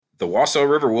The Wausau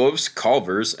River Wolves,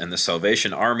 Culvers, and the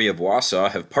Salvation Army of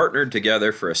Wausau have partnered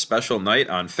together for a special night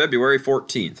on February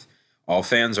 14th. All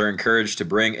fans are encouraged to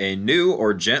bring a new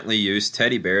or gently used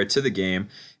teddy bear to the game,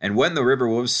 and when the River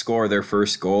Wolves score their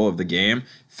first goal of the game,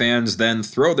 fans then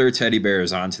throw their teddy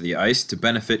bears onto the ice to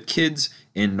benefit kids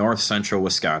in north central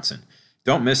Wisconsin.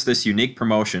 Don't miss this unique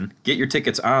promotion. Get your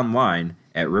tickets online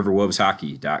at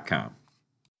riverwolveshockey.com.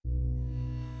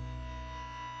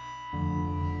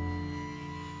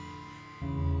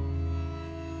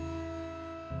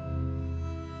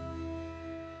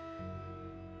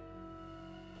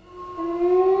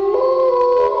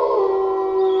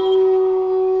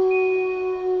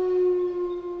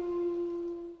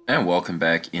 And welcome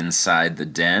back inside the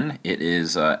den. It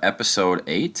is episode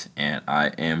 8, and I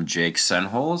am Jake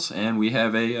Senholz, and we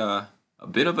have a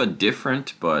bit of a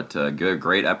different but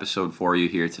great episode for you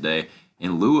here today.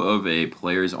 In lieu of a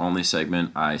players-only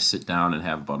segment, I sit down and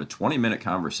have about a 20-minute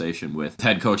conversation with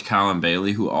head coach Colin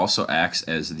Bailey, who also acts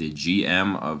as the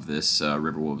GM of this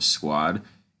Riverwolves squad.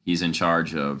 He's in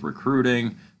charge of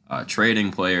recruiting,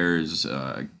 trading players,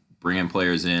 bringing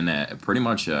players in at pretty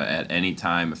much at any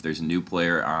time. If there's a new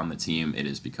player on the team, it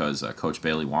is because Coach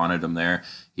Bailey wanted them there.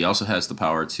 He also has the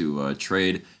power to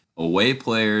trade away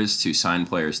players, to sign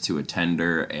players to a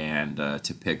tender, and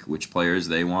to pick which players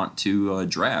they want to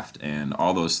draft, and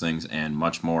all those things and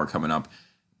much more coming up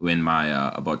in my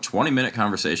about 20-minute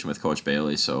conversation with Coach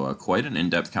Bailey. So quite an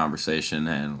in-depth conversation,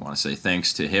 and I want to say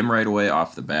thanks to him right away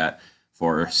off the bat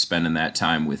for spending that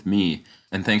time with me.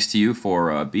 And thanks to you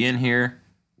for being here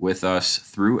with us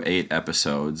through 8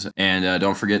 episodes. And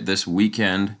don't forget, this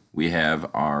weekend we have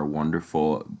our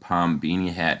wonderful Palm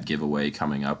Beanie Hat giveaway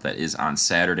coming up. That is on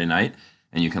Saturday night,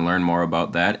 and you can learn more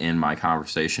about that in my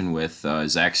conversation with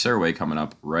Zach Surway coming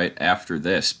up right after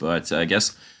this. But I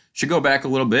guess should go back a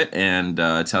little bit and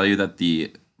tell you that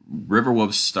the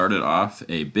Riverwolves started off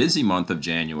a busy month of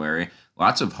January.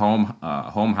 Lots of home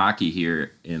hockey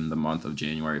here in the month of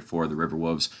January for the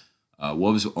Riverwolves.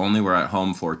 Wolves only were at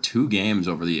home for 2 games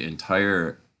over the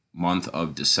entire month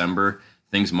of December.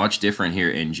 Things much different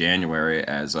here in January,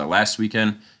 as last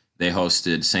weekend they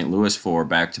hosted St. Louis for a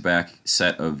back-to-back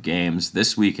set of games.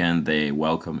 This weekend they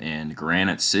welcome in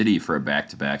Granite City for a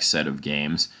back-to-back set of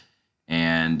games.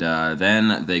 And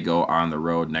then they go on the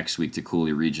road next week to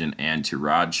Cooley Region and to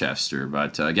Rochester.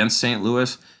 But against St.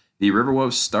 Louis, the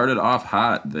Riverwolves started off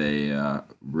hot. They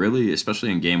really,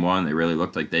 especially in Game 1, they really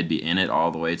looked like they'd be in it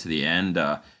all the way to the end.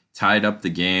 Tied up the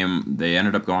game. They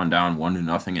ended up going down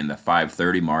 1-0 in the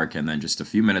 5:30 mark, and then just a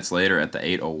few minutes later at the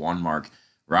 8:01 mark,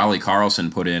 Raleigh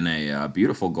Carlson put in a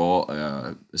beautiful goal,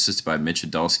 assisted by Mitch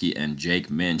Adulski and Jake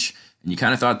Minch. And you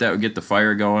kind of thought that would get the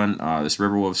fire going. This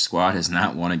Riverwolves squad has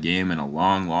not won a game in a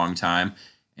long, long time.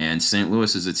 And St.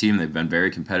 Louis is a team they've been very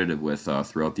competitive with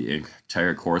throughout the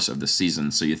entire course of the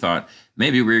season. So you thought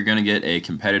maybe we were going to get a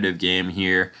competitive game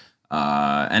here.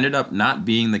 Ended up not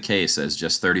being the case, as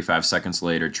just 35 seconds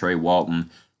later, Trey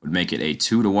Walton would make it a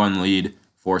 2-1 lead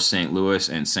for St. Louis,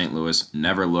 and St. Louis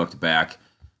never looked back,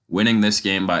 winning this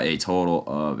game by a total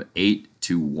of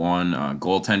 8-1.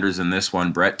 Goaltenders in this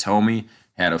one, Brett Thome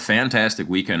had a fantastic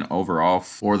weekend overall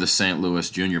for the St. Louis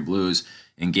Junior Blues.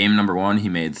 In game number 1, he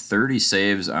made 30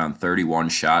 saves on 31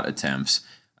 shot attempts.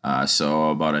 So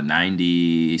about a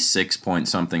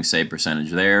 96-point-something save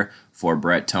percentage there for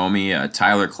Brett Thome.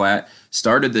 Tyler Klatt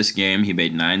started this game. He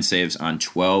made 9 saves on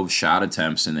 12 shot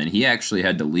attempts, and then he actually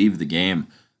had to leave the game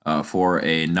for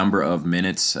a number of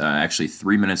minutes, actually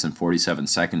 3 minutes and 47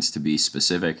 seconds to be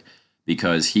specific,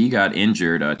 because he got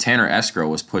injured. Tanner Escrow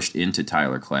was pushed into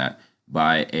Tyler Klatt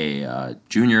by a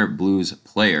Junior Blues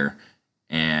player,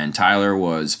 and Tyler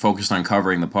was focused on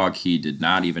covering the puck. He did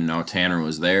not even know Tanner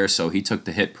was there, so he took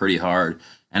the hit pretty hard.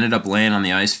 Ended up laying on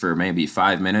the ice for maybe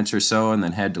 5 minutes or so, and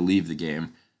then had to leave the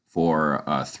game for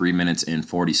 3 minutes and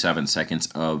 47 seconds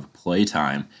of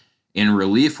playtime. In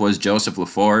relief was Joseph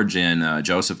LaForge, and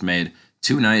Joseph made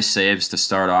 2 nice saves to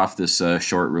start off this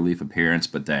short relief appearance,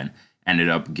 but then ended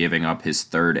up giving up his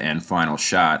 3rd and final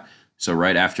shot. So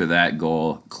right after that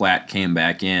goal, Klatt came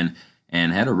back in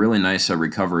and had a really nice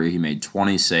recovery. He made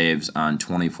 20 saves on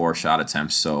 24 shot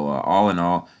attempts. So all in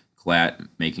all, Klatt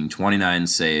making 29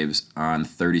 saves on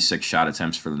 36 shot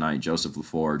attempts for the night. Joseph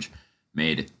LaForge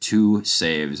made 2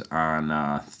 saves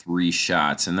on 3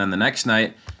 shots. And then the next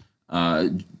night,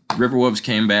 Riverwolves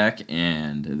came back,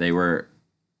 and they were,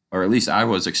 or at least I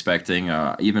was expecting,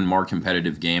 even more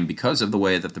competitive game because of the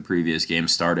way that the previous game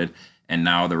started. And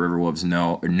now the Riverwolves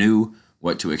knew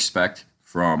what to expect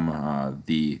from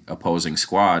the opposing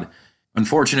squad.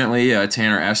 Unfortunately,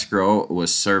 Tanner Escrow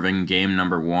was serving game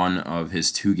number one of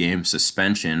his 2-game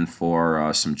suspension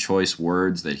for some choice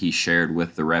words that he shared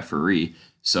with the referee.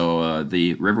 So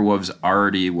the Riverwolves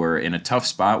already were in a tough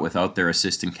spot without their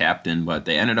assistant captain, but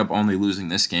they ended up only losing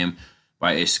this game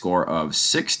by a score of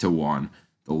 6-1.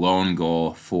 The lone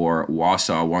goal for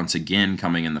Wausau once again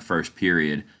coming in the first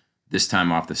period, this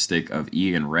time off the stick of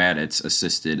Ian Raditz,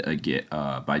 assisted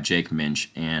by Jake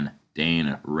Minch and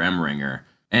Dane Remringer.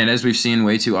 And as we've seen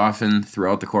way too often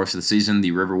throughout the course of the season,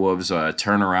 the Riverwolves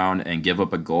turn around and give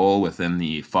up a goal within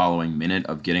the following minute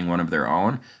of getting one of their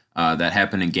own. That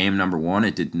happened in game number one.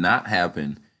 It did not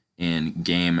happen in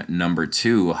game number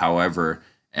two. However,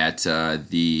 at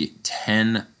the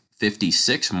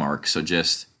 10:56 mark, so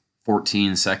just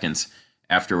 14 seconds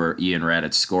after Ian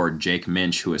Raditz scored, Jake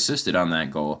Minch, who assisted on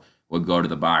that goal, would go to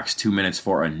the box 2 minutes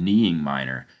for a kneeing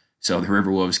minor. So the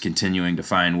Riverwolves continuing to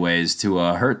find ways to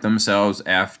hurt themselves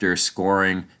after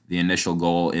scoring the initial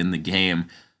goal in the game.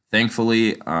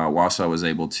 Thankfully, Wausau was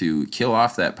able to kill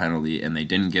off that penalty, and they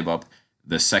didn't give up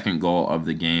the second goal of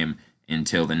the game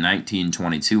until the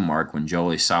 19:22 mark when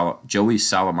Joey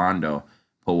Salamondo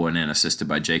put one in, assisted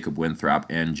by Jacob Winthrop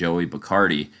and Joey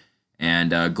Bacardi.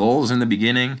 And goals in the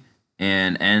beginning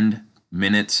and end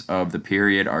minutes of the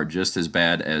period are just as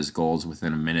bad as goals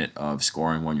within a minute of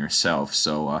scoring one yourself.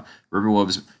 So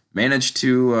Riverwolves managed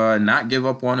to not give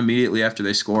up one immediately after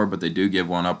they score, but they do give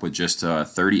one up with just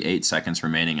 38 seconds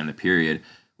remaining in the period,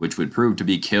 which would prove to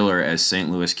be killer as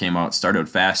St. Louis came out, started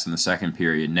fast in the second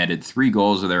period, netted 3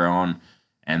 goals of their own,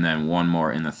 and then one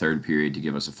more in the third period to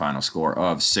give us a final score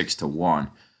of 6-1.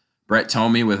 Brett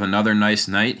Thome with another nice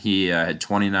night. He had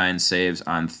 29 saves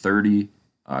on 30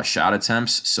 shot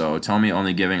attempts. So Thome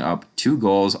only giving up 2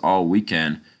 goals all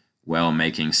weekend while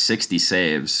making 60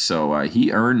 saves. So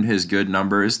he earned his good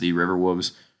numbers. The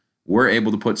Riverwolves were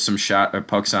able to put some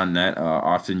pucks on net.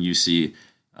 Often you see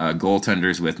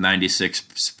goaltenders with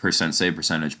 96% save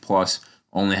percentage plus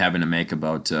only having to make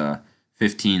about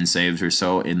 15 saves or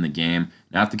so in the game.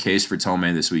 Not the case for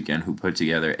Thome this weekend, who put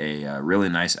together a really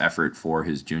nice effort for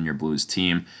his Junior Blues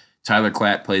team. Tyler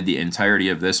Klatt played the entirety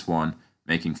of this one,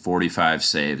 making 45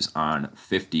 saves on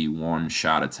 51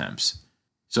 shot attempts.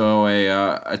 So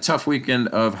a tough weekend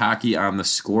of hockey on the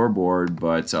scoreboard,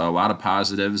 but a lot of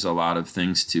positives, a lot of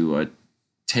things to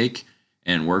take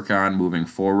and work on moving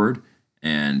forward,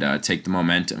 and take the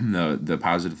momentum, the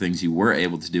positive things you were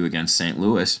able to do against St.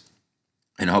 Louis,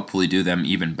 and hopefully do them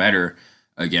even better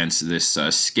against this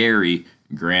scary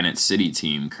Granite City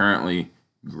team. Currently,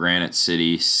 Granite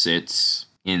City sits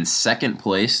in second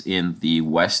place in the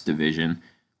West Division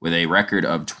with a record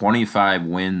of 25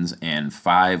 wins and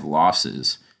 5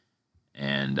 losses.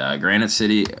 And Granite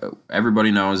City,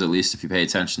 everybody knows, at least if you pay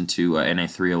attention to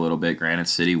NA3 a little bit, Granite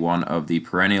City, one of the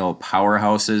perennial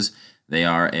powerhouses. They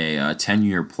are a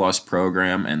 10-year plus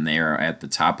program, and they are at the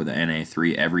top of the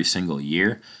NA3 every single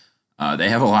year. They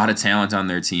have a lot of talent on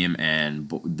their team, and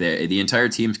the entire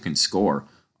team can score.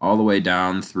 All the way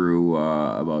down through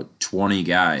about 20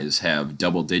 guys have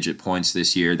double-digit points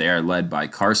this year. They are led by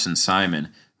Carson Simon,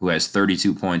 who has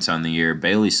 32 points on the year,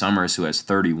 Bailey Summers, who has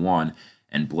 31,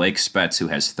 and Blake Spetz, who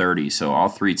has 30. So all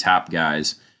 3 top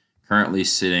guys currently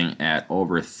sitting at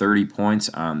over 30 points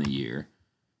on the year.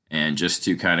 And just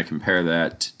to kind of compare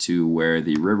that to where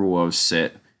the Riverwolves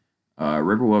sit,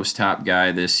 Riverwolves' top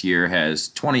guy this year has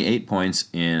 28 points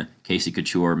in Casey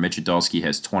Couture. Mitch Adulski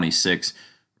has 26.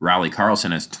 Raleigh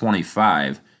Carlson has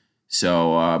 25.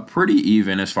 So pretty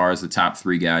even as far as the top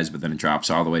 3 guys, but then it drops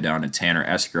all the way down to Tanner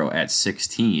Escrow at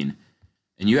 16.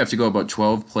 And you have to go about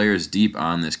 12 players deep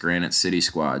on this Granite City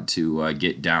squad to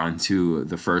get down to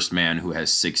the first man who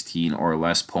has 16 or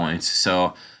less points.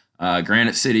 So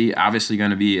Granite City, obviously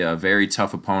going to be a very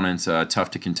tough opponent,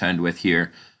 tough to contend with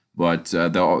here. But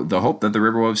the hope that the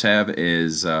Riverwolves have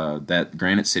is that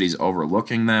Granite City's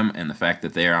overlooking them, and the fact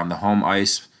that they are on the home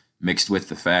ice, mixed with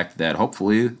the fact that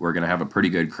hopefully we're going to have a pretty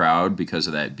good crowd because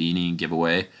of that beanie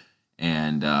giveaway.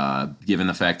 And given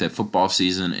the fact that football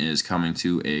season is coming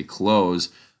to a close,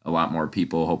 a lot more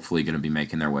people hopefully going to be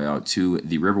making their way out to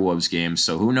the Riverwolves game.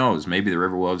 So who knows? Maybe the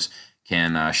Riverwolves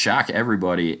can shock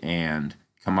everybody and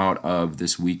come out of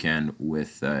this weekend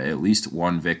with at least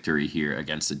one victory here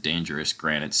against a dangerous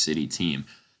Granite City team.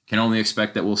 Can only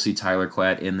expect that we'll see Tyler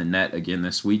Klatt in the net again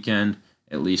this weekend,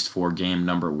 at least for game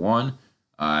number 1.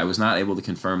 I was not able to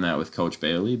confirm that with Coach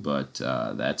Bailey, but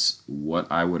that's what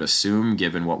I would assume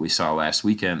given what we saw last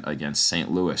weekend against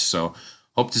St. Louis. So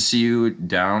hope to see you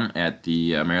down at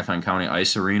the Marathon County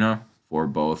Ice Arena for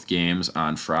both games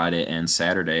on Friday and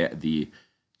Saturday, the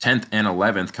 10th and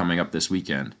 11th coming up this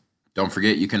weekend. Don't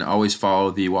forget, you can always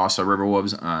follow the Wausau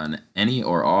Riverwolves on any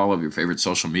or all of your favorite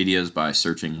social medias by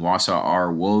searching Wausau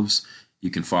R Wolves. You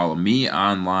can follow me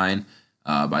online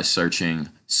by searching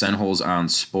Senholes on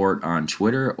Sport on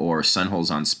Twitter or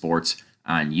Senholes on Sports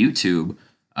on YouTube.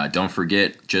 Don't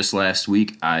forget, just last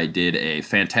week I did a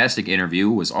fantastic interview,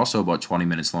 was also about 20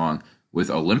 minutes long, with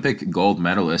Olympic gold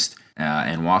medalist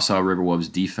and Wausau Riverwolves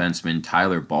defenseman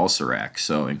Tyler Balserac.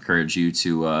 So encourage you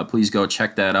to please go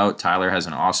check that out. Tyler has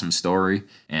an awesome story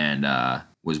and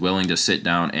was willing to sit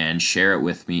down and share it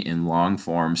with me in long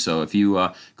form. So if you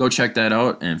go check that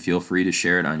out, and feel free to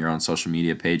share it on your own social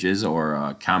media pages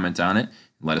or comment on it,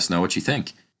 let us know what you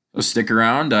think. So stick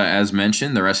around. As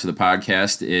mentioned, the rest of the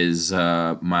podcast is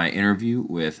my interview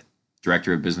with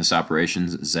Director of Business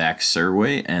Operations Zach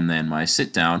Serway, and then my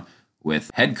sit down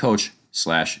with head coach /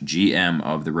 GM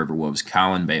of the Riverwolves,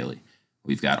 Colin Bailey.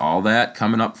 We've got all that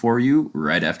coming up for you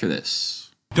right after this.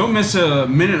 Don't miss a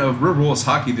minute of Riverwolves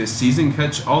hockey this season.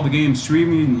 Catch all the games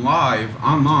streaming live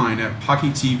online at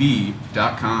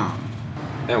hockeytv.com.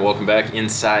 And welcome back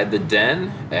inside the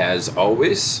den. As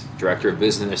always, Director of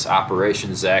Business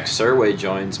Operations Zach Serway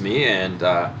joins me. And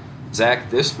Zach,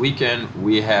 this weekend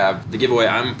we have the giveaway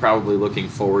I'm probably looking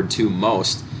forward to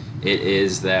most. It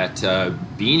is that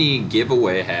beanie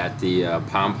giveaway hat, the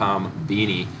Pom Pom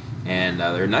beanie, and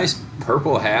they're nice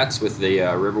purple hats with the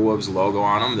Riverwolves logo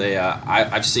on them.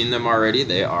 I've seen them already.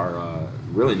 They are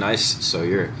really nice. So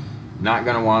you're not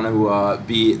going to want to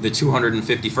be the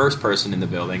 251st person in the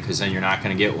building, because then you're not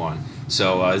going to get one.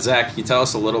 So Zach, can you tell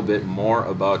us a little bit more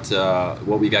about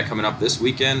what we got coming up this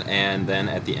weekend and then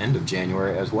at the end of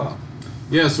January as well?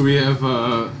 Yeah, so we have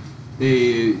a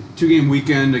 2-game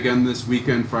weekend again this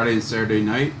weekend, Friday and Saturday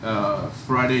night.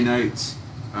 Friday night,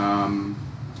 a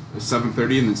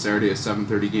 7:30, and then Saturday a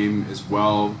 7:30 game as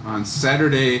well. On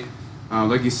Saturday,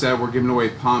 like you said, we're giving away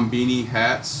Palm Beanie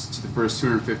hats to the first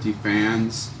 250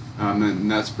 fans,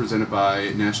 and that's presented by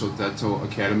National Dental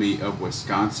Academy of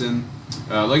Wisconsin.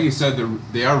 Like you said,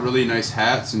 they are really nice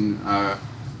hats, and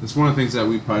that's one of the things that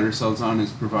we pride ourselves on, is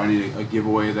providing a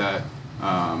giveaway that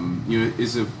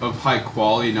is of high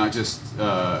quality, not just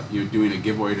doing a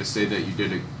giveaway to say that you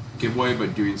did a giveaway,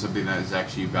 but doing something that is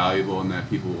actually valuable and that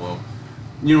people will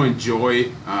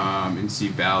enjoy and see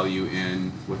value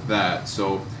in with that.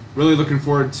 So really looking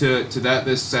forward to that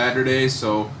this Saturday.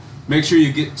 So make sure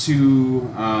you get to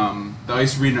the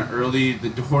Ice Arena early. The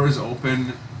doors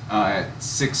open at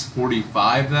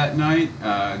 6:45 that night,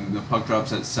 and the puck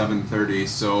drops at 7:30.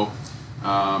 So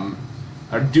I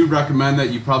do recommend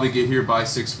that you probably get here by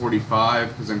 6:45,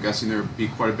 because I'm guessing there would be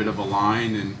quite a bit of a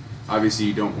line, and obviously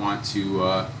you don't want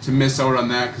to miss out on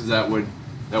that, because that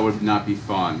would not be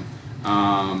fun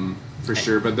for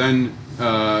sure. But then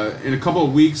in a couple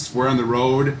of weeks we're on the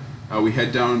road. We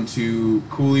head down to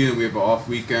Cooley, and we have an off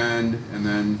weekend, and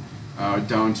then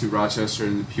down to Rochester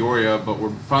and Peoria. But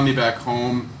we're finally back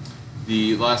home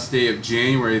the last day of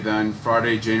January, then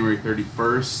Friday, January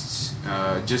 31st,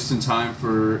 just in time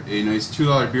for a nice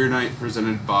 $2 beer night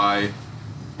presented by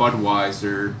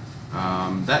Budweiser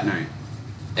that night.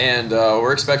 And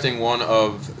we're expecting one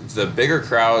of the bigger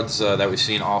crowds that we've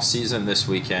seen all season this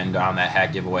weekend on that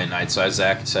hat giveaway night. So as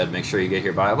Zach said, make sure you get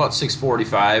here by about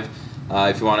 6:45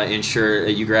 if you want to ensure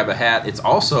that you grab a hat. It's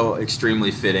also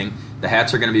extremely fitting. The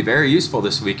hats are going to be very useful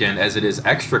this weekend, as it is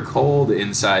extra cold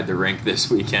inside the rink this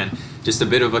weekend. Just a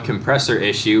bit of a compressor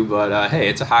issue, but hey,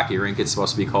 it's a hockey rink. It's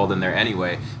supposed to be cold in there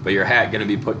anyway. But your hat going to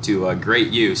be put to great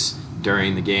use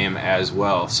during the game as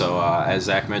well. So as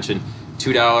Zach mentioned,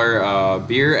 $2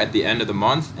 beer at the end of the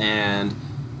month. And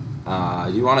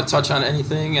do you want to touch on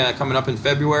anything coming up in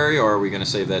February, or are we going to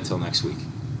save that till next week?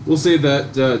 We'll save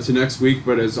that to next week,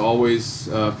 but as always,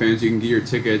 fans, you can get your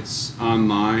tickets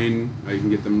online. You can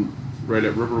get them right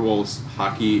at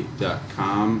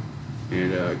riverwolveshockey.com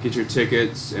and get your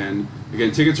tickets. And again,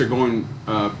 tickets are going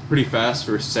pretty fast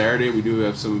for Saturday. We do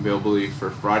have some availability for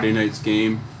Friday night's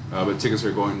game, but tickets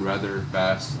are going rather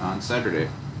fast on Saturday.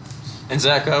 And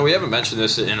Zach, we haven't mentioned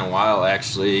this in a while,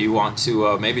 actually. You want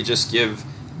to maybe just give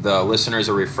the listeners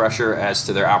a refresher as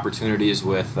to their opportunities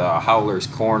with Howler's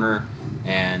Corner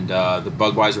and the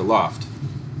Budweiser Loft.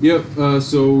 Yep,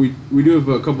 so we do have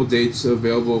a couple dates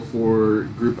available for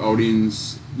group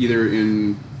outings, either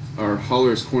in our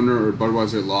Howler's Corner or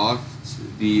Budweiser Loft.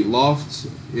 The Loft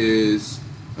is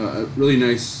a really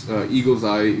nice eagle's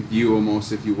eye view,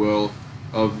 almost, if you will,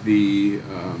 of the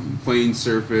playing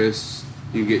surface.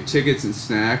 You can get tickets and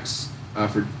snacks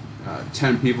for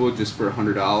 10 people just for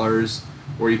 $100,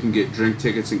 or you can get drink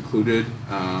tickets included.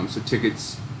 So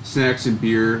tickets, snacks, and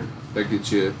beer, that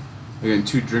gets you, again,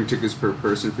 2 drink tickets per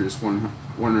person for just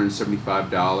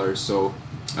 $175. So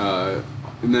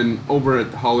And then over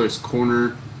at Holler's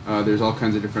Corner, there's all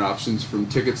kinds of different options, from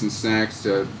tickets and snacks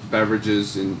to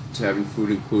beverages and to having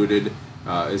food included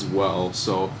as well.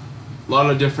 So a lot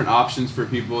of different options for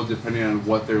people depending on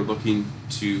what they're looking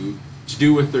to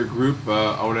do with their group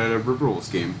out at a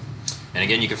Riverwolves game. And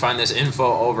again, you can find this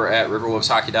info over at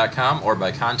riverwolveshockey.com or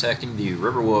by contacting the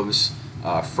Riverwolves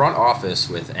front office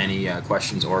with any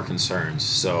questions or concerns.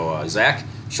 So, Zach,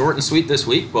 short and sweet this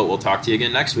week, but we'll talk to you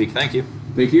again next week. Thank you.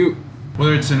 Thank you.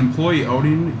 Whether it's an employee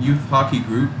outing, youth hockey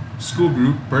group, school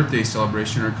group, birthday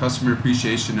celebration, or customer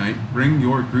appreciation night, bring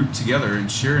your group together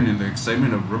and share in the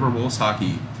excitement of Riverwolves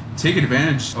hockey. Take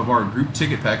advantage of our group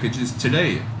ticket packages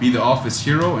today. Be the office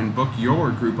hero and book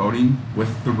your group outing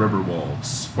with the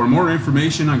Riverwolves. For more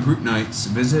information on group nights,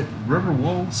 visit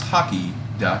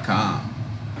riverwolveshockey.com.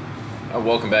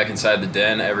 Welcome back inside the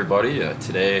den, everybody.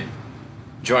 Today,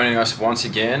 joining us once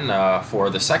again for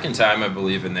the second time, I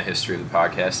believe, in the history of the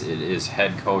podcast, it is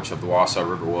head coach of the Wausau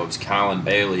Riverwolves, Colin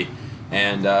Bailey.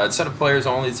 And instead of players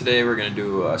only today, we're going to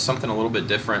do something a little bit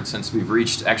different since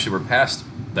we're past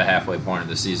the halfway point of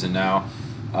the season now.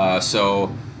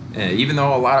 So even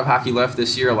though a lot of hockey left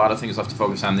this year, a lot of things left to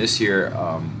focus on this year,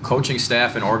 coaching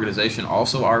staff and organization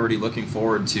also already looking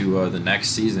forward to the next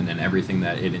season and everything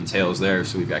that it entails there.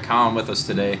 So we've got Colin with us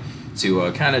today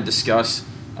to kind of discuss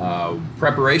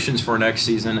preparations for next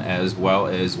season, as well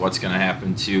as what's going to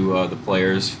happen to the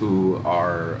players who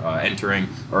are entering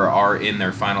or are in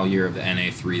their final year of the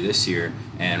NA3 this year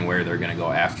and where they're going to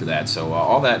go after that. So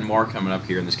all that and more coming up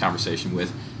here in this conversation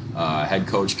with head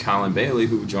coach Colin Bailey,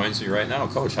 who joins me right now.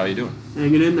 Coach, how you doing?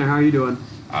 Hanging in there. How are you doing?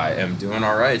 I am doing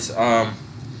all right.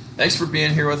 Thanks for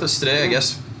being here with us today. I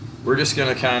guess we're just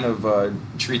going to kind of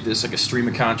treat this like a stream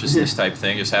of consciousness type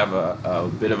thing, just have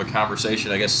a bit of a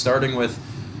conversation, I guess, starting with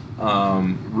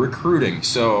recruiting.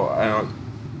 So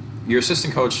your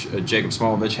assistant coach, Jacob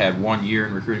Smolovich, had 1 year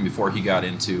in recruiting before he got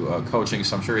into coaching,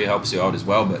 so I'm sure he helps you out as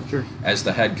well. But sure, as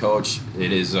the head coach,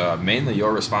 it is mainly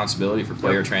your responsibility for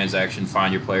player transaction,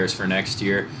 find your players for next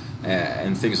year,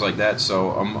 and things like that.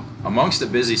 So amongst a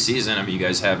busy season, I mean, you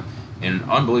guys have an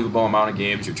unbelievable amount of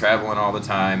games. You're traveling all the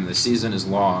time. The season is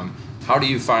long. How do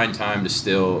you find time to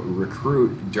still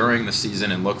recruit during the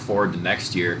season and look forward to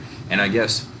next year? And I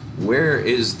guess, where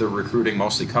is the recruiting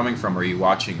mostly coming from? Are you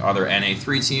watching other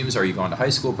NA3 teams? Are you going to high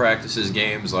school practices,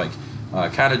 games? Like,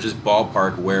 kind of just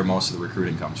ballpark where most of the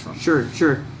recruiting comes from. Sure.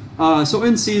 So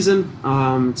in season,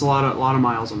 it's a lot of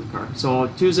miles on the car. So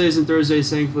Tuesdays and Thursdays,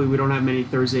 thankfully, we don't have many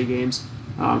Thursday games.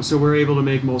 So we're able to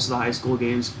make most of the high school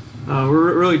games.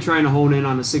 We're really trying to hone in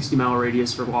on the 60-mile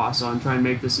radius for Wausau and try and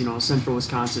make this, a Central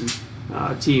Wisconsin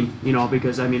team.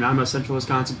 Because I mean, I'm a Central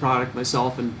Wisconsin product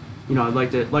myself, and I'd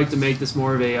like to make this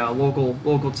more of a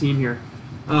local team here.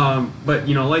 But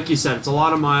like you said, it's a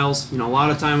lot of miles. A lot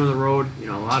of time on the road.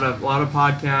 A lot of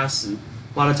podcasts and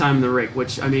a lot of time in the rink.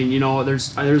 Which, I mean,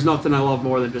 there's nothing I love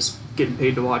more than just getting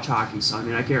paid to watch hockey. So I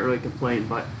mean, I can't really complain.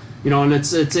 But and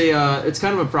it's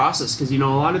kind of a process, because a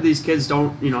lot of these kids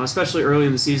don't, especially early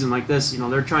in the season like this,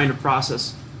 they're trying to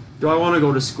process. Do I want to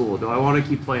go to school? Do I want to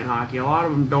keep playing hockey? A lot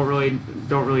of them don't really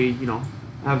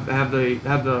have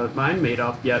the mind made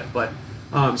up yet, but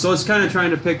so it's kind of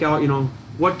trying to pick out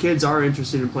what kids are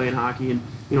interested in playing hockey, and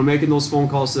making those phone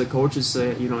calls to the coaches, so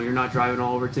you're not driving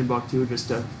all over Timbuktu just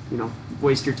to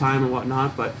waste your time and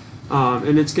whatnot. But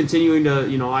and it's continuing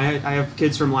to I have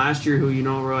kids from last year who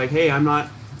were like, hey, I'm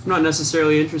not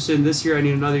necessarily interested in this year. I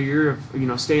need another year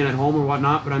of staying at home or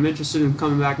whatnot, but I'm interested in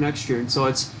coming back next year. And so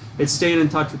it's staying in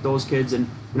touch with those kids, and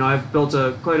I've built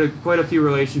quite a few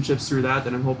relationships through that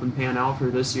I'm hoping pan out for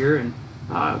this year and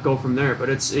go from there. But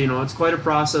it's it's quite a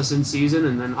process in season,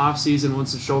 and then off season,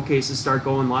 once the showcases start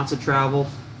going, lots of travel,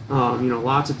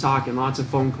 lots of talking, lots of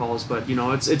phone calls. But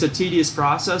it's a tedious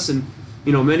process, and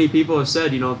many people have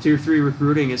said tier 3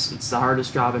 recruiting it's the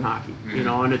hardest job in hockey.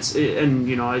 And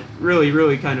it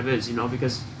really kind of is,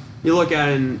 because you look at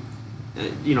it and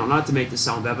not to make this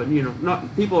sound bad, but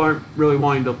people aren't really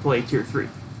wanting to play tier 3.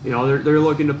 They're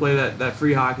looking to play that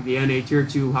free hockey, the NA tier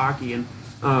 2 hockey, and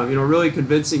really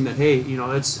convincing that, hey,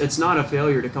 it's not a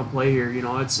failure to come play here.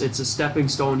 It's a stepping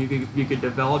stone. You could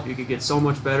develop, you could get so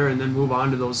much better, and then move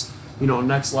on to those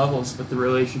next levels with the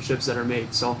relationships that are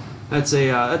made. So that's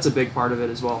a big part of it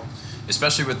as well.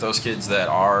 Especially with those kids that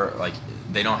are like,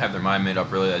 they don't have their mind made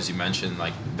up, really, as you mentioned.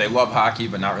 Like, they love hockey,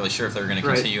 but not really sure if they're going to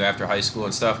continue after high school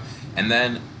and stuff. And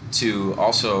then to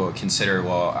also consider,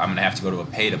 well, I'm going to have to go to a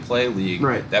pay-to-play league.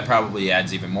 Right. That probably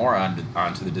adds even more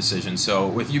onto the decision. So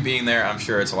with you being there, I'm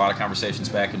sure it's a lot of conversations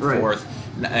back and forth,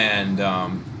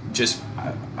 and just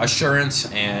assurance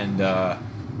and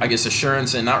I guess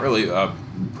assurance, and not really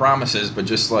promises, but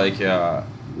just like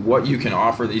what you can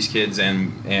offer these kids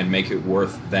and make it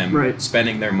worth them Right.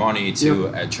 spending their money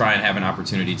to try and have an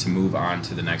opportunity to move on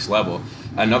to the next level.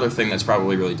 Another thing that's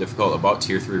probably really difficult about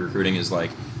Tier 3 recruiting is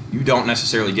like you don't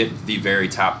necessarily get the very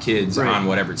top kids Right. on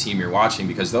whatever team you're watching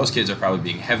because those kids are probably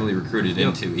being heavily recruited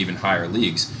into even higher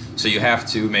leagues. So you have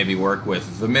to maybe work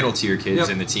with the middle tier kids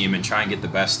in the team and try and get the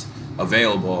best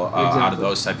available out of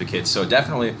those type of kids. So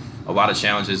definitely a lot of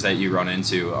challenges that you run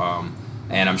into,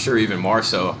 and I'm sure even more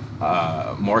so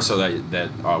that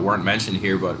weren't mentioned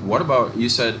here. But what about, you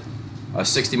said a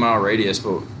 60-mile radius,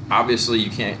 but obviously you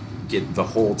can't get the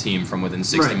whole team from within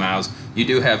 60 Right. miles. You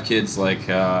do have kids like,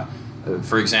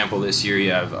 for example, this year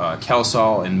you have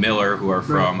Kelsall and Miller, who are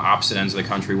from opposite ends of the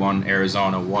country, one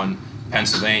Arizona, one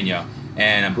Pennsylvania.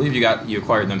 And I believe you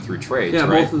acquired them through trades, Yeah,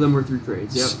 right? both of them were through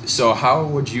trades. Yep. So how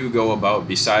would you go about,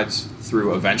 besides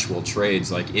through eventual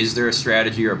trades, like is there a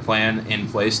strategy or a plan in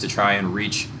place to try and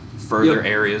reach further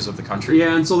areas of the country?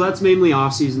 Yeah, and so that's mainly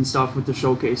off-season stuff with the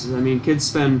showcases. I mean, kids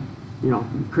spend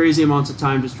crazy amounts of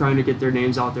time just trying to get their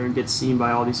names out there and get seen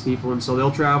by all these people, and so they'll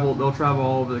travel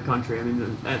all over the country. I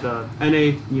mean, at the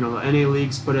NA, the NA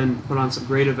leagues put on some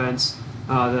great events.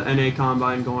 The NA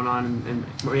Combine going on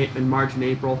in March and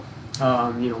April.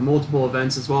 Multiple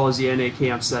events, as well as the NA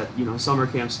camps that summer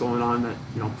camps going on, that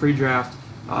pre-draft,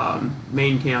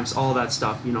 main camps, all that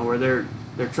stuff. Where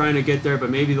they're trying to get there, but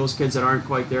maybe those kids that aren't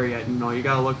quite there yet. You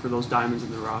got to look for those diamonds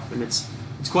in the rough, and it's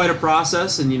quite a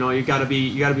process. And you got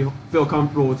to feel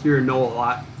comfortable with hearing no a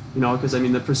lot. Because I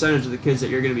mean the percentage of the kids that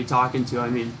you're going to be talking to.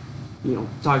 I mean,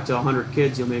 talk to 100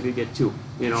 kids, you'll maybe get 2.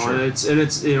 Sure. And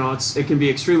it can be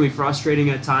extremely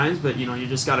frustrating at times, but you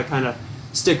just got to kind of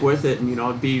stick with it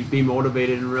and be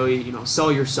motivated and really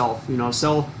sell yourself,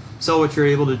 sell what you're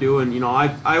able to do. And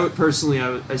I would personally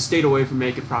I stayed away from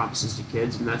making promises to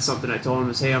kids, and that's something I told them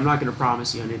is, hey, I'm not going to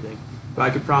promise you anything, but I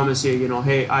could promise you,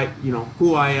 hey, I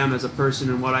who I am as a person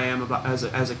and what I am about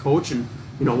as a coach, and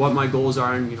what my goals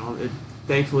are. And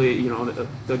thankfully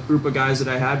the group of guys that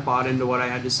I had bought into what I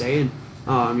had to say, and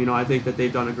I think that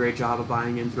they've done a great job of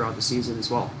buying in throughout the season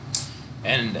as well.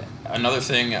 And another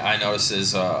thing I noticed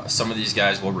is some of these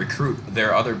guys will recruit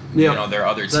their other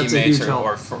teammates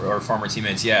or former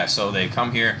teammates. Yeah, so they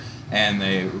come here and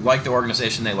they like the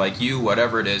organization, they like you,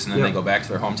 whatever it is, and then they go back to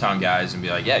their hometown guys and be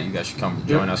like, yeah, you guys should come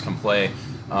join us, come play.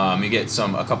 You get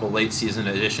a couple late season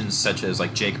additions, such as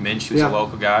like Jake Minch, who's a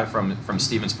local guy from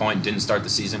Stevens Point, didn't start the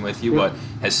season with you, but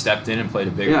has stepped in and played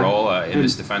a big role in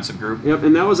this defensive group. Yep,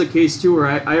 and that was a case too where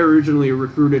I originally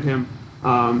recruited him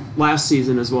last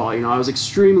season as well. I was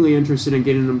extremely interested in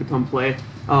getting him to come play,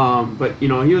 but he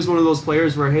was one of those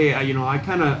players where, hey, I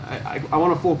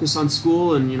want to focus on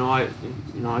school, and I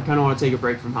kind of want to take a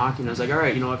break from hockey. And I was like, all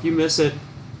right, if you miss it,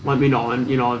 let me know. And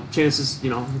chances,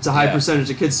 it's a high percentage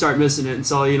of kids start missing it. And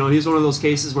so he's one of those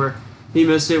cases where he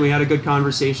missed it. We had a good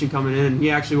conversation coming in, and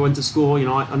he actually went to school.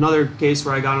 Another case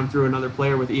where I got him through another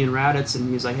player with Ian Raditz,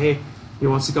 and he's like, hey, he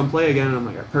wants to come play again. And I'm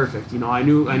like, perfect. I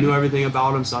knew everything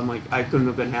about him, so I'm like, I couldn't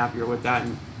have been happier with that.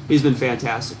 And he's been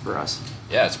fantastic for us.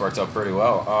 Yeah, it's worked out pretty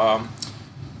well. All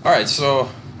right, so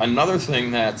another thing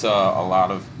that a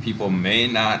lot of people may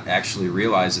not actually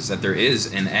realize is that there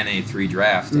is an NA3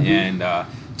 draft. And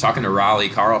talking to Raleigh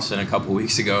Carlson a couple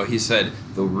weeks ago, he said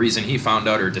the reason he found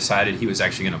out or decided he was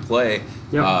actually going to play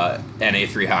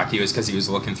NA3 hockey was because he was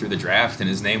looking through the draft and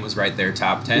his name was right there,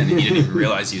 top 10, and he didn't even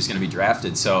realize he was going to be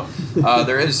drafted. So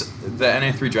there is the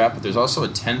NA3 draft, but there's also a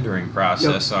tendering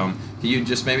process. Can you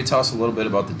just maybe tell us a little bit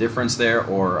about the difference there,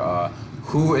 or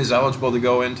who is eligible to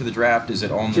go into the draft? Is it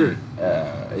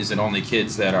only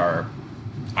kids that are,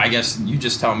 I guess you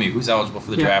just tell me who's eligible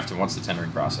for the draft and what's the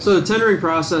tendering process? So the tendering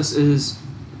process is,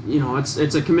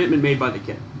 it's a commitment made by the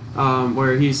kid,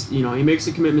 where he makes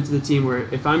a commitment to the team where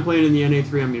if I'm playing in the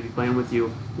NA3, I'm going to be playing with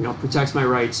you, protects my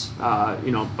rights,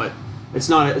 but it's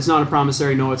not a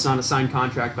promissory note, it's not a signed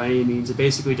contract by any means. It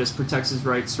basically just protects his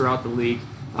rights throughout the league,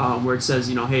 where it says,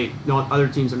 hey, no, other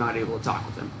teams are not able to talk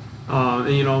with him.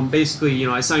 Basically,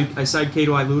 I signed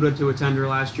Kato Iluda to a tender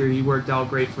last year. He worked out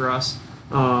great for us,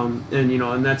 and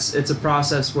it's a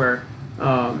process where,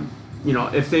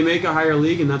 if they make a higher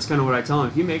league, and that's kind of what I tell them.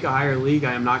 If you make a higher league,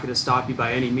 I am not going to stop you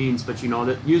by any means, but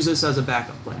that use this as a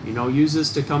backup plan. Use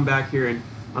this to come back here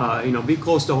and be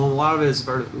close to home. A lot of it is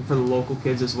for the local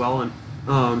kids as well,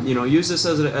 and use this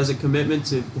as a commitment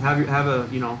to have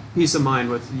a peace of mind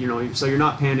with so you're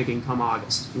not panicking come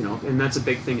August. And that's a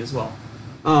big thing as well.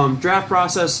 Draft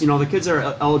process. The kids that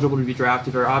are eligible to be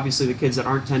drafted are obviously the kids that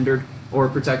aren't tendered or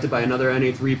protected by another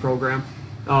NA3 program.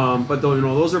 But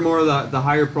those are more of the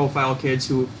higher profile kids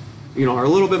who, are a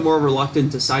little bit more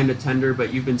reluctant to sign a tender,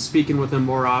 but you've been speaking with them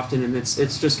more often, and it's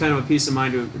just kind of a peace of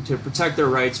mind to protect their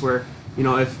rights where,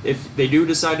 if they do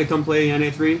decide to come play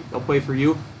NA3, they'll play for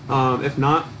you. If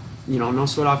not, no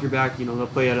sweat off your back. They'll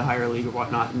play at a higher league or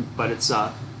whatnot. But it's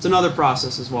another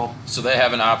process as well. So they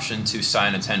have an option to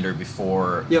sign a tender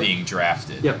before being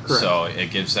drafted. Yep, correct. So it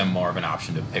gives them more of an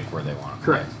option to pick where they want to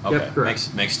Correct. play. Okay, Yep,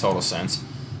 correct. Makes total sense.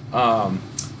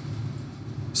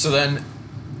 So then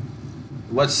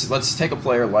let's take a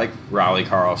player like Raleigh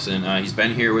Carlson. He's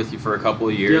been here with you for a couple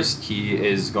of years. Yep. He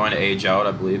is going to age out,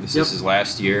 I believe. This Yep. is his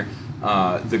last year.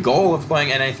 The goal of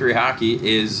playing NA3 hockey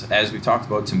is, as we've talked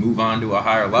about, to move on to a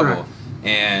higher level. Correct.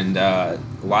 And a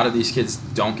lot of these kids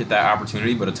don't get that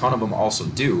opportunity, but a ton of them also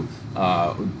do.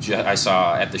 I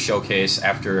saw at the showcase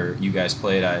after you guys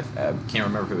played, I can't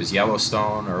remember if it was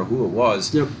Yellowstone or who it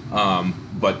was, Yep.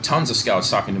 but tons of scouts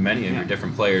talking to many of your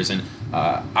different players. And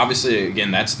obviously, again,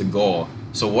 that's the goal.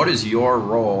 So what is your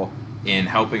role in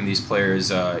helping these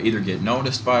players either get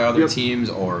noticed by other Yep. teams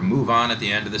or move on at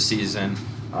the end of the season?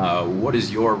 What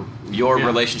is your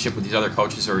relationship with these other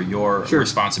coaches or your Sure.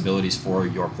 responsibilities for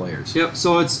your players? Yep.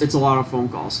 So it's a lot of phone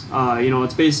calls.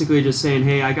 It's basically just saying,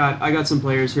 hey, I got some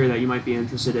players here that you might be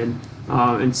interested in,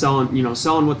 and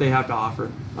selling what they have to offer,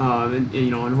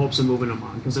 in hopes of moving them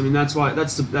on. Because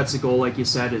that's the goal, like you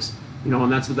said, is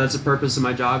and that's the purpose of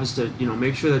my job, is to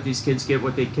make sure that these kids get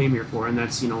what they came here for, and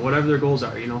that's whatever their goals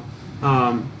are.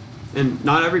 And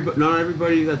not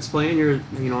everybody that's playing here,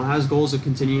 has goals of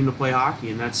continuing to play hockey,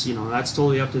 and that's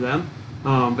totally up to them.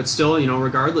 But still,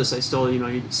 regardless, you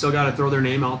still got to throw their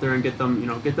name out there and get them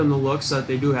the looks so that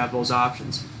they do have those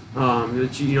options.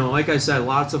 Like I said,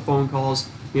 lots of phone calls,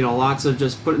 lots of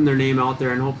just putting their name out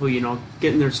there and hopefully,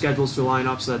 getting their schedules to line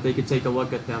up so that they could take a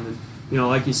look at them. And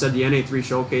like you said, the NA3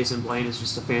 showcase in Blaine is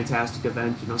just a fantastic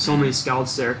event. So many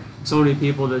scouts there, so many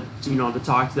people to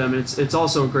talk to them. And it's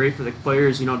also great for the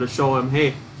players, to show them,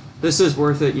 hey, this is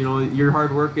worth it. Your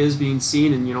hard work is being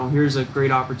seen, and here's a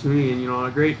great opportunity, and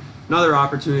another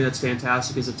opportunity that's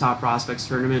fantastic is a top prospects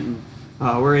tournament,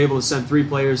 and we're able to send 3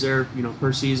 players there,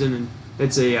 per season, and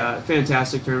it's a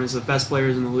fantastic tournament. It's the best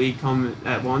players in the league come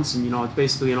at once, and it's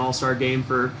basically an all-star game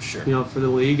for Sure. For the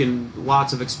league, and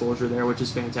lots of exposure there, which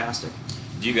is fantastic.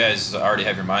 Do you guys already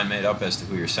have your mind made up as to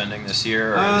who you're sending this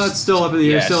year? It's still up in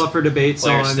the air, still up for debate.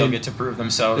 Players so still get to prove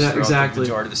themselves throughout the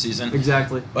majority of the season.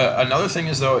 Exactly. But another thing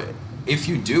is, though, if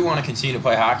you do want to continue to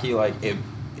play hockey, like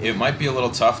it might be a little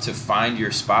tough to find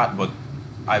your spot. But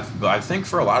I think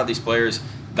for a lot of these players,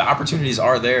 the opportunities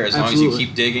are there as long as you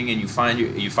keep digging and you find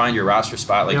your roster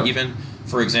spot. Like even,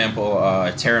 for example,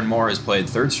 Taryn Moore has played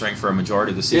third string for a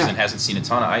majority of the season, hasn't seen a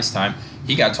ton of ice time.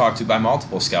 He got talked to by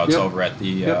multiple scouts over at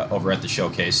the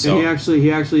showcase. So and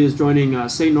he actually is joining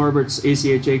St. Norbert's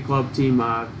ACHA club team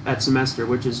at semester,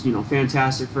 which is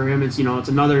fantastic for him. It's it's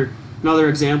another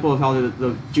example of how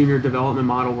the junior development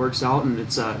model works out, and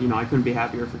it's I couldn't be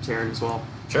happier for Taryn as well.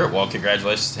 Sure. Well,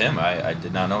 congratulations to him. I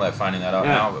did not know that, finding that out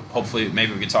now. But hopefully,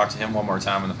 maybe we can talk to him one more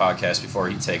time on the podcast before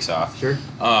he takes off. Sure.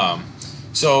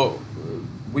 So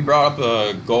we brought up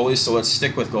goalies, so let's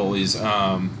stick with goalies.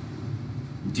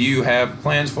 Do you have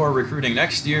plans for recruiting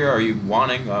next year? Are you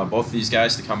wanting both of these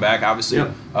guys to come back? Obviously,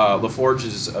 LaForge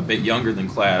is a bit younger than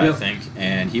Clad, I think,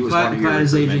 and he was one of your recruitments. Clad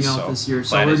is aging out this year,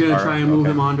 so we're going to try and move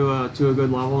him on to a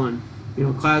good level. And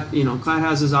Clad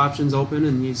has his options open,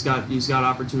 and he's got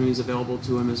opportunities available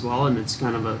to him as well. And it's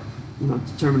kind of a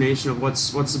determination of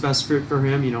what's the best fit for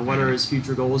him. What are his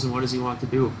future goals and what does he want to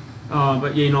do.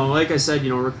 But like I said,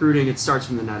 recruiting, it starts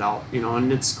from the net out.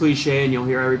 And it's cliche, and you'll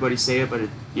hear everybody say it, but it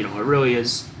really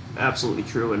is absolutely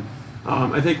true. And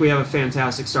I think we have a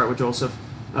fantastic start with Joseph.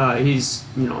 He's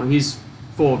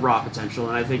full of raw potential,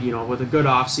 and I think with a good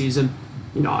off season,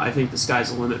 I think the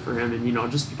sky's the limit for him.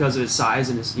 And just because of his size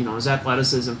and his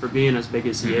athleticism for being as big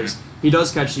as he is, he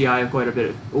does catch the eye of quite a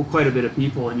bit of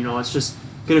people. And it's just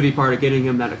going to be part of getting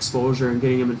him that exposure and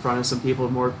getting him in front of some people,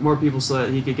 more people, so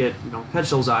that he could get catch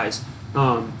those eyes.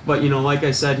 But like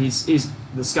I said, he's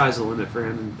the sky's the limit for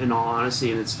him in all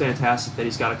honesty, and it's fantastic that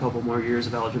he's got a couple more years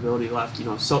of eligibility left.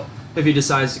 So if he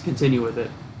decides to continue with it.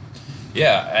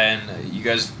 Yeah, and you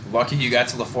guys lucky you got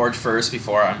to LaForge first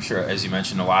before, I'm sure, as you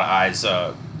mentioned, a lot of eyes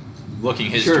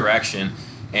looking his direction,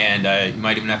 and you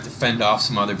might even have to fend off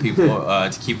some other people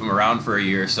to keep him around for a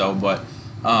year or so. But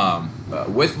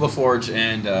with LaForge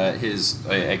and his,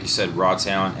 like you said, raw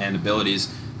talent and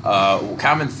abilities,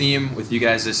 common theme with you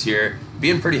guys this year,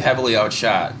 being pretty heavily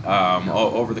outshot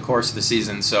over the course of the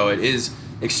season. So it is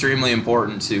extremely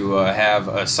important to have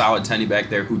a solid Tendy back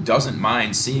there who doesn't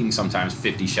mind seeing sometimes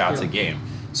 50 shots a game.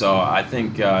 So I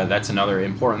think that's another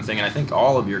important thing, and I think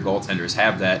all of your goaltenders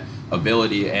have that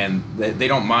ability, and they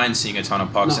don't mind seeing a ton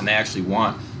of pucks, and they actually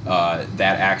want that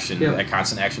action, Yep. that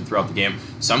constant action throughout the game.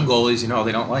 Some goalies,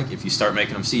 they don't like if you start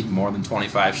making them see more than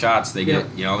 25 shots, they get,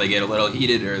 Yep. they get a little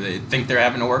heated or they think they're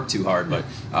having to work too hard. But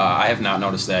I have not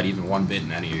noticed that even one bit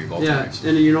in any of your goaltenders.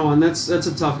 Yeah, and that's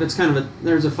a tough. It's kind of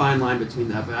there's a fine line between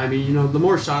that. But I mean, the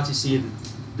more shots you see,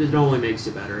 it only makes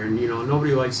you better. And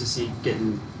nobody likes to see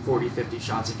getting 40, 50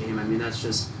 shots a game. I mean, that's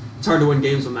just it's hard to win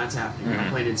games when that's happening.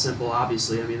 Plain and simple.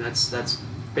 Obviously, I mean that's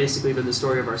basically been the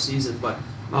story of our season. But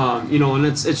and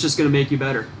it's just going to make you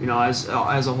better. As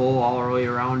a whole, all the way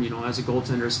around. As a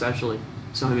goaltender especially.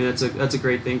 So I mean that's a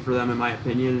great thing for them in my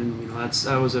opinion, and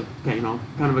that was a kind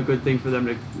of a good thing for them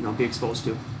to be exposed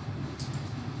to.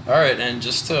 All right, and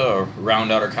just to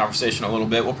round out our conversation a little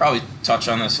bit, we'll probably touch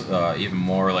on this even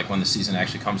more like when the season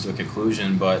actually comes to a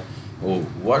conclusion. But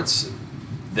what's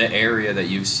the area that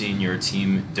you've seen your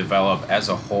team develop as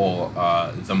a whole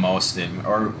the most in,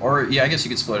 or I guess you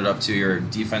could split it up to your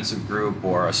defensive group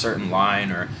or a certain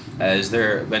line, or has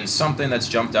there been something that's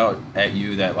jumped out at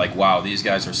you that like, wow, these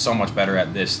guys are so much better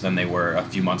at this than they were a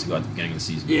few months ago at the beginning of the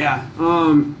season? Yeah.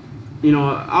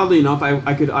 Oddly enough,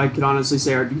 I could honestly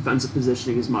say our defensive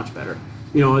positioning is much better.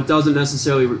 It doesn't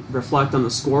necessarily reflect on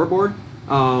the scoreboard,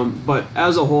 but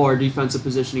as a whole, our defensive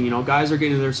positioning, guys are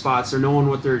getting to their spots. They're knowing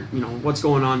what's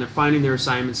going on. They're finding their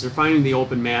assignments. They're finding the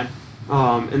open man,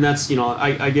 and that's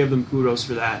I give them kudos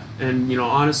for that. And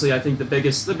honestly, I think the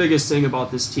biggest thing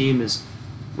about this team is,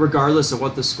 regardless of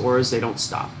what the score is, they don't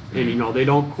stop, and they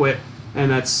don't quit. And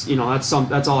that's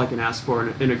that's all I can ask for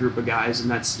in a group of guys,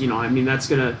 and that's that's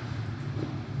gonna.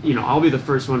 I'll be the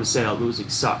first one to say that losing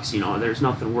sucks. There's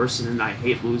nothing worse than I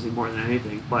hate losing more than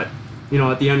anything. But,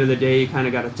 at the end of the day, you kind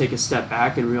of got to take a step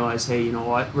back and realize, hey, you know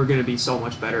what? We're going to be so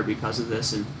much better because of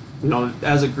this. And,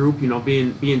 as a group,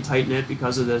 being tight-knit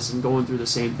because of this and going through the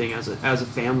same thing as a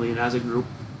family and as a group,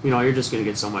 you're just going to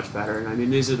get so much better. And, I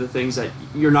mean, these are the things that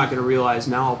you're not going to realize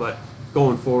now, but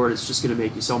going forward, it's just going to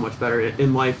make you so much better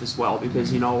in life as well.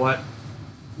 Because, you know what?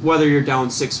 Whether you're down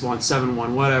 6-1,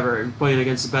 7-1, whatever, and playing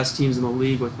against the best teams in the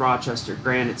league with Rochester,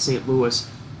 Granite, St. Louis,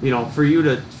 for you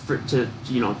to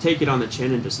take it on the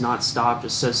chin and just not stop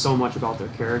just says so much about their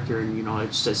character. And,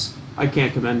 it's just, I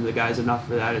can't commend the guys enough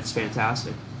for that. It's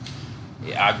fantastic.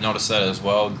 Yeah, I've noticed that as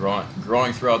well,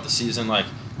 growing throughout the season. Like,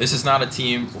 this is not a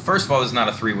team. Well, first of all, this is not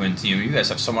a 3-win team. You guys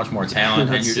have so much more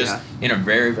talent, and you're just in a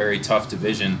very, very tough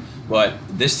division. But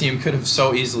this team could have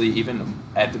so easily, even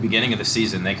at the beginning of the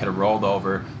season, they could have rolled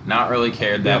over, not really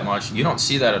cared that much. You don't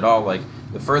see that at all. Like,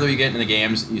 the further you get into the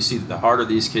games, you see that the harder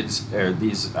these kids, or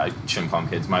these, I shouldn't call them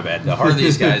kids, my bad, the harder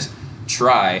these guys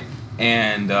try.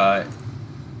 And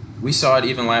we saw it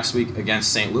even last week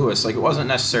against St. Louis. Like, it wasn't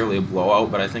necessarily a blowout,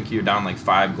 but I think you're down like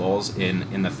 5 goals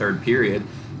in the third period.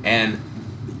 And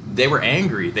they were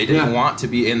angry. They didn't want to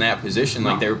be in that position.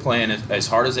 Like, they were playing as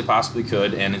hard as they possibly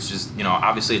could, and it's just,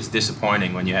 obviously it's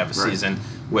disappointing when you have a season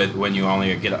when you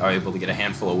only are able to get a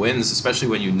handful of wins, especially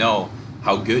when you know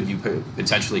how good you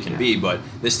potentially can be. But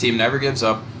this team never gives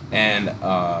up, and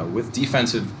with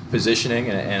defensive positioning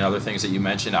and other things that you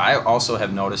mentioned, I also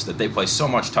have noticed that they play so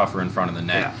much tougher in front of the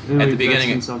net. Yeah. At the beginning,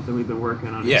 that's something we've been working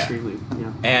on extremely.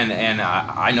 Yeah. And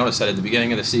I noticed that at the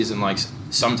beginning of the season, like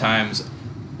sometimes,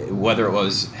 whether it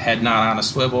was head not on a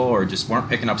swivel or just weren't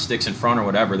picking up sticks in front or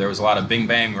whatever, there was a lot of bing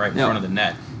bang right in front of the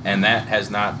net, and that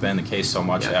has not been the case so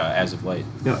much as of late.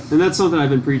 Yeah, and that's something I've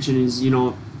been preaching is you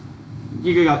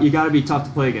got to be tough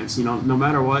to play against. No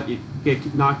matter what, you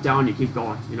get knocked down, you keep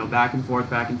going. Back and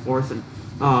forth, and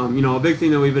a big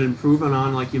thing that we've been improving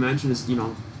on, like you mentioned, is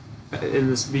in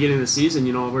this beginning of the season,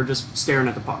 we're just staring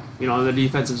at the puck. The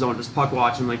defensive zone, just puck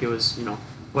watching like it was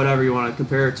whatever you want to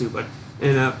compare it to, but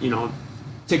in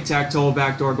tic-tac-toe,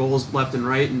 backdoor goals left and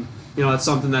right, and it's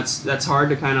something that's hard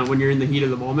to kind of, when you're in the heat of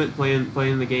the moment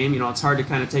playing the game, it's hard to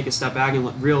kind of take a step back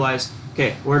and realize,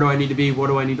 okay, where do I need to be, what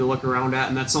do I need to look around at,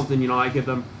 and that's something I give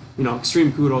them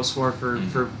extreme kudos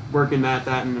for working at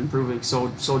that and improving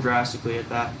so drastically at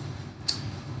that.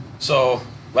 So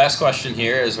last question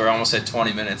here, is we're almost at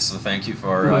 20 minutes, so thank you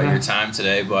for your time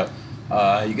today, but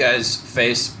you guys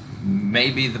face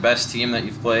maybe the best team that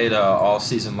you've played all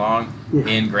season long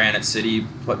in Granite City.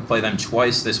 Play them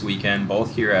twice this weekend,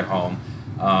 both here at home.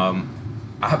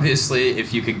 Obviously,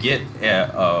 if you could get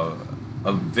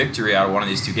a victory out of one of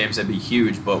these two games, that'd be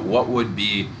huge, but what would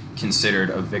be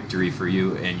considered a victory for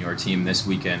you and your team this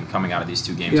weekend coming out of these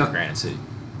two games with Granite City?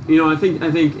 I think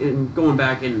in going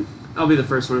back, and I'll be the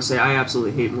first one to say I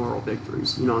absolutely hate moral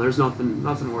victories. There's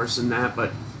nothing worse than that,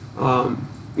 but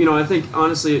I think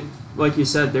honestly, like you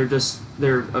said,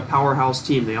 they're a powerhouse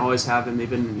team. They always have been. They've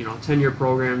been 10-year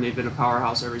program. They've been a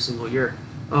powerhouse every single year.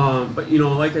 But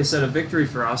like I said, a victory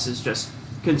for us is just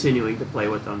continuing to play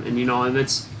with them, and and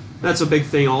it's that's a big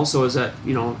thing also is that,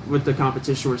 with the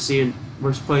competition we're seeing,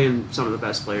 we're playing some of the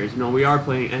best players. We are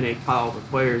playing NA caliber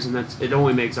players, and it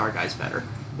only makes our guys better.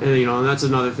 And that's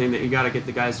another thing that you got to get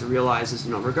the guys to realize is,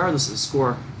 regardless of the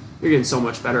score, you're getting so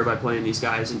much better by playing these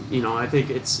guys. And I think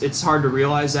it's hard to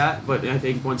realize that, but I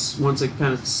think once it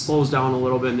kind of slows down a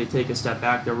little bit and they take a step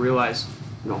back, they'll realize,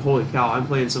 holy cow, I'm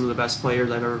playing some of the best players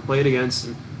I've ever played against,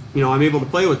 and I'm able to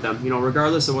play with them,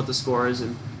 regardless of what the score is.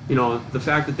 And the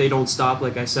fact that they don't stop,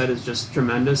 like I said, is just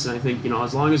tremendous. And I think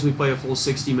as long as we play a full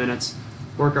 60 minutes,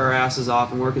 work our asses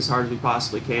off and work as hard as we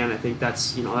possibly can, I think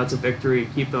that's a victory.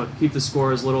 Keep the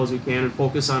score as little as we can and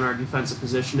focus on our defensive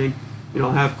positioning.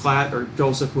 Have Klatt or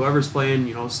Joseph, whoever's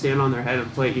playing, stand on their head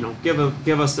and play.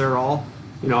 Give us their all.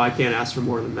 I can't ask for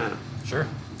more than that. Sure,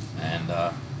 and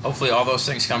hopefully all those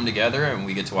things come together and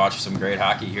we get to watch some great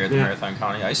hockey here at the Marathon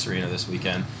County Ice Arena this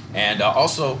weekend. And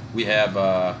also we have,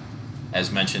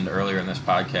 as mentioned earlier in this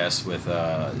podcast with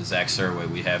Zach Serway,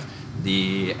 we have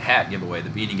the hat giveaway, the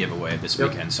beanie giveaway this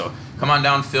weekend. So come on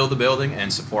down, fill the building,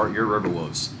 and support your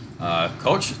Riverwolves.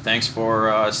 Coach, thanks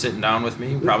for sitting down with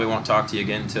me. Probably won't talk to you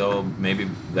again until maybe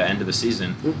the end of the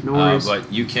season. No worries.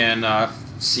 But you can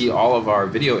see all of our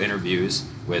video interviews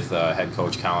with head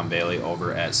coach Colin Bailey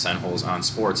over at Senholes on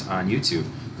Sports on YouTube.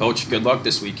 Coach, good luck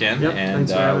this weekend, and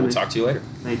we'll talk to you later.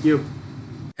 Thank you.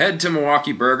 Head to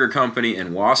Milwaukee Burger Company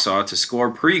in Wausau to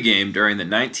score pregame during the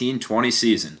 1920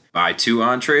 season. Buy 2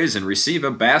 entrees and receive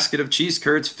a basket of cheese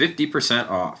curds 50%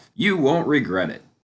 off. You won't regret it.